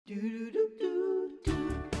Well,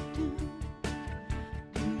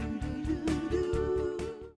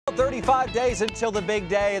 35 days until the big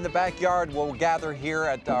day in the backyard. We'll gather here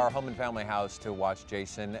at our home and family house to watch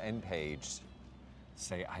Jason and Paige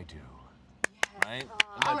say I do. Right?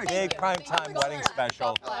 A big primetime wedding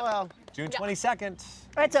special. June 22nd.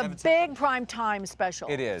 It's a big primetime special.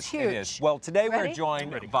 It is. It's huge. It is. Well, today Ready? we're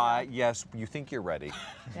joined by, yes, you think you're ready.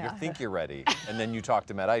 Yeah. You think you're ready. And then you talk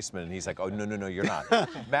to Matt Iceman, and he's like, oh, no, you're not.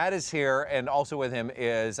 Matt is here, and also with him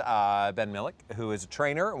is Ben Melick, who is a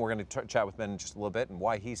trainer, and we're going to chat with Ben in just a little bit and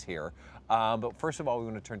why he's here. But first of all, we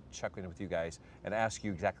want to check in with you guys and ask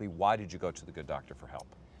you exactly why did you go to the good doctor for help?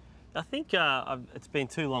 I think it's been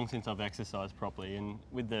too long since I've exercised properly, and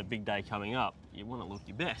with the big day coming up, you want to look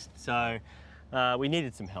your best. So we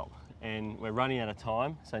needed some help, and we're running out of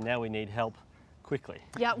time, so now we need help quickly.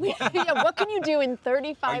 Yeah, what can you do in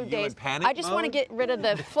 35 days? In panic I just want to get rid of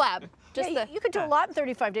the flap. You could do a lot in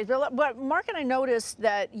 35 days. But Mark and I noticed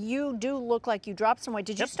that you do look like you dropped some weight.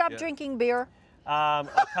 Did you stop drinking beer? I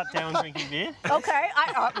cut down drinking beer. Okay,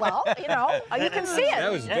 well, you know, you can see it.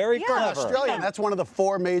 That was very clever. Australian, that's one of the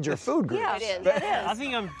 4 major food groups. Yeah, it is. I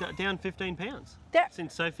think I'm down 15 pounds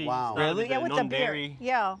since Sophie Wow. started Really? Yeah, with the beer. non-dairy.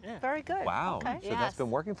 Yeah, very good. Wow. Okay. So that's been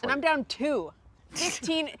working for And you. I'm down 2.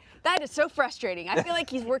 15. That is so frustrating. I feel like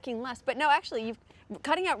he's working less. But no, actually,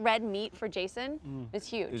 cutting out red meat for Jason is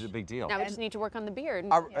huge. It's a big deal. Now we just need to work on the beard.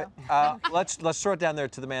 Let's throw it down there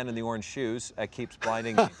to the man in the orange shoes. Keeps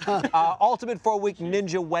blinding me. Ultimate 4-week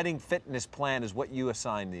ninja wedding fitness plan is what you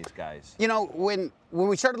assign these guys. You know, when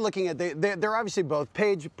we started looking at, they're obviously both,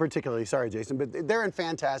 Paige particularly, sorry Jason, but they're in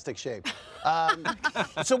fantastic shape.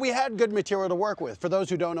 So we had good material to work with. For those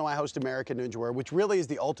who don't know, I host American Ninja Warrior, which really is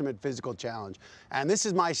the ultimate physical challenge. And this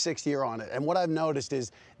is my 6th year on it. And what I've noticed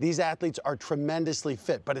is these athletes are tremendously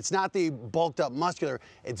fit, but it's not the bulked up muscular.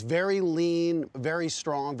 It's very lean, very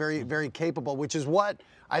strong, very capable, which is what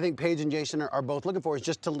I think Paige and Jason are both looking for, is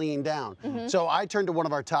just to lean down. So I turned to one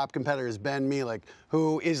of our top competitors, Ben Melick,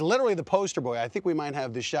 who is literally the poster boy. I think we might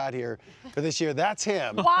have the shot here for this year. That's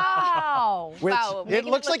him. Wow. Which Wow, it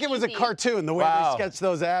looks like it was a easy. cartoon, the way they sketched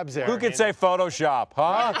those abs there. Who could say Photoshop,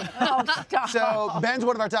 huh? Oh, stop. So Ben's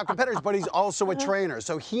one of our top competitors, but he's also a trainer.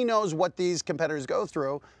 So he knows what these competitors go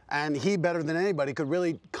through, and he, better than anybody, could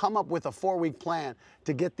really come up with a 4-week plan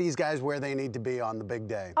to get these guys where they need to be on the big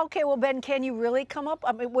day. Okay, well, Ben, can you really come up?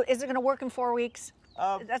 I mean, is it going to work in 4 weeks?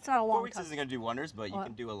 That's not a long 4 weeks time. isn't going to do wonders, but you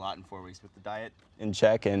can do a lot in 4 weeks with the diet in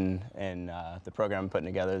check and the program I'm putting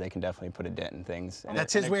together. They can definitely put a dent in things. And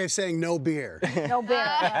That's his way of saying no beer. No beer.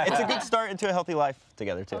 It's a good start into a healthy life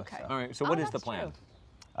together, too. Okay. All right, so what is the plan?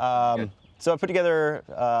 So I put together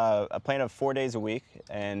a plan of 4 days a week,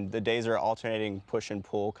 and the days are alternating push and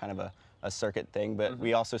pull, kind of a circuit thing, but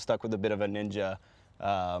we also stuck with a bit of a ninja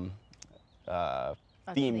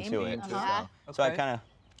theme to it. So I kind of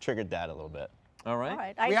triggered that a little bit. All right. All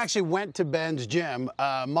right. We actually went to Ben's gym,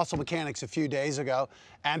 Muscle Mechanics, a few days ago,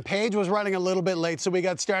 and Paige was running a little bit late, so we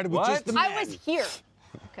got started with just the men. I was here.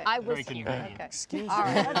 Okay. I was Very here. convenient. Okay. Excuse All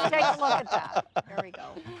right, let's take a look at that. There we go.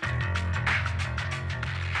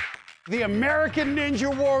 The American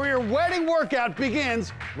Ninja Warrior wedding workout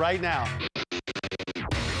begins right now.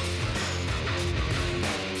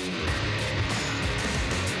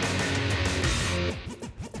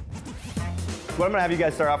 What I'm gonna have you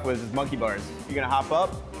guys start off with is monkey bars. You're gonna hop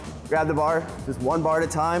up, grab the bar, just one bar at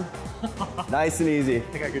a time. Nice and easy. I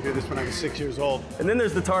think I could do this when I was 6 years old. And then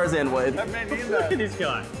there's the Tarzan way. Look at this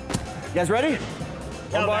guy. You guys ready?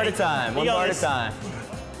 One bar at a mate. time, You one got bar at a this. time.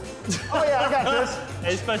 Oh yeah, I got this.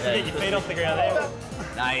 You're supposed to get your feet off the ground there.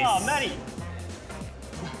 Nice. Oh, Matty.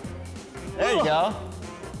 There you go.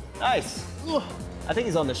 Nice. I think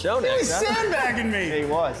he's on the show next. He's sandbagging me. Yeah, he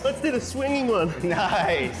was. Let's do the swinging one.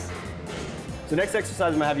 Nice. So next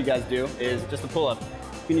exercise I'm gonna have you guys do is just a pull-up.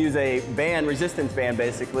 You can use a band, resistance band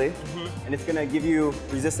basically, and it's gonna give you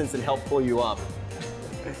resistance and help pull you up.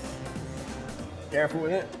 Careful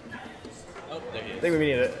with it. Oh, there he is. I think we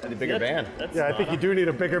need a bigger band. Yeah, I think you do need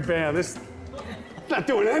a bigger band. This not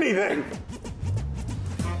doing anything.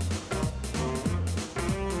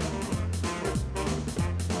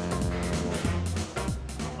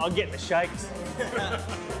 I'll get the shakes.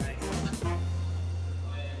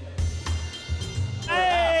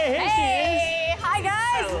 Hey, here Hey, hi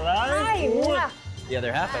guys. Hello. Hi. The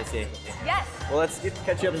other half, I see. Yes. Well, let's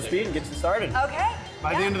catch you up to speed and get you started. Okay.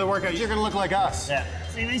 By the end of the workout, you're gonna look like us. Yeah.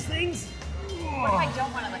 See these things? What if I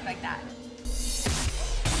don't want to look like that?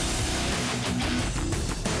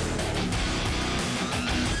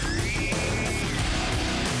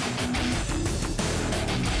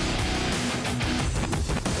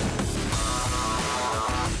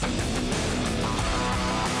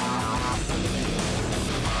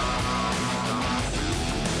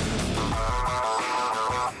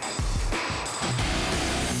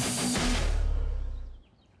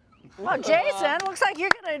 Well, Jason, looks like you're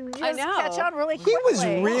going to just catch on really quickly. He was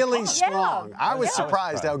really strong. Yeah. I was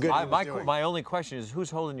surprised how good he was doing. My only question is,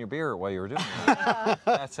 who's holding your beer while you were doing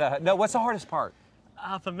that? No, what's the hardest part?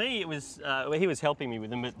 For me, it was he was helping me with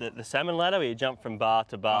them, but the salmon ladder, where you jump from bar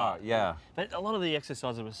to bar. Yeah. But a lot of the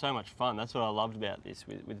exercises were so much fun. That's what I loved about this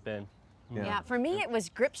with Ben. Yeah, for me, it was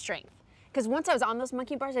grip strength. Because once I was on those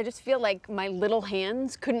monkey bars, I just feel like my little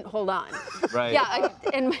hands couldn't hold on. Right. Yeah,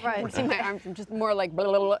 see my arms are just more like blah,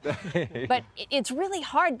 blah, blah. But it's really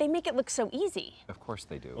hard. They make it look so easy. Of course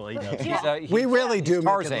they do. Well, he does. We really do make it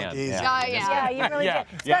Tarzan. look easy. Yeah, you really did.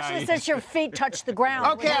 Especially since your feet touch the ground.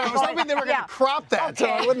 Okay, I was hoping they were going to crop that. So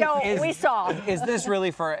I Okay, wouldn't... no, we saw. Is this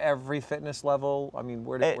really for every fitness level? I mean,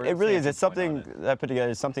 where It really is. the It's something that I put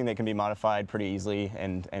together. It's something that can be modified pretty easily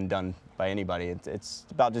and done by anybody. It's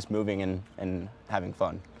about just moving and having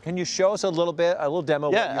fun. Can you show us a little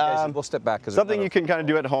demo? What you guys, we'll step back. Something you can kind of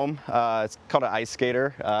do at home. It's called an ice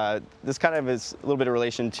skater. This kind of is a little bit of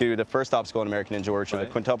relation to the first obstacle in American Ninja, which are the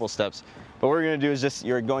quintuple steps. But what we're going to do is just,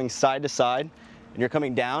 you're going side to side, and you're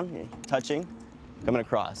coming down, touching, coming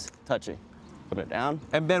across, touching. Put it down.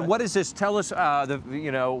 And Ben, what is this? Tell us,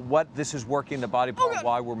 what this is working the body part,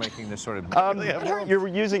 why we're making this sort of. You're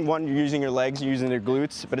using your legs, you're using your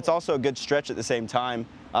glutes, but it's also a good stretch at the same time.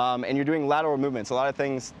 And you're doing lateral movements. A lot of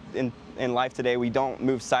things in life today, we don't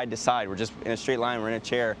move side to side. We're just in a straight line, we're in a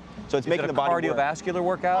chair. So it's making the body work. Cardiovascular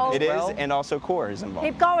workout? It is, and also core is involved.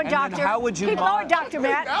 Keep going, doctor. How would you Keep going, Dr.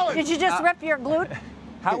 Matt. Did you just rip your glute?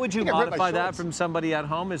 How would you modify that from somebody at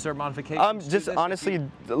home? Is there modifications? Just honestly,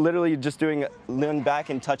 literally just doing lean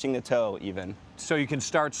back and touching the toe even. So you can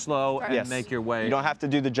start slow and make your way. You don't have to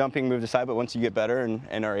do the jumping move to side, but once you get better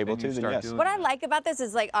and are able to, then yes. What I like about this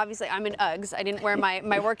is, like, obviously I'm in Uggs. I didn't wear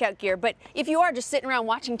my workout gear, but if you are just sitting around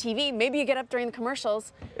watching TV, maybe you get up during the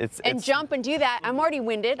commercials and jump and do that. I'm already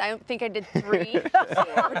winded. I don't think I did 3,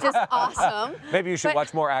 which is awesome. Maybe you should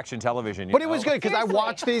watch more action television. But it was good because I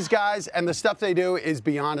watch these guys and the stuff they do is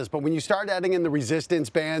beyond us. But when you start adding in the resistance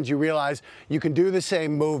bands, you realize you can do the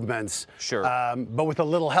same movements. Sure. But with a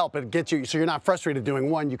little help, it gets you, so you're not frustrated doing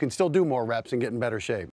one. You can still do more reps and get in better shape.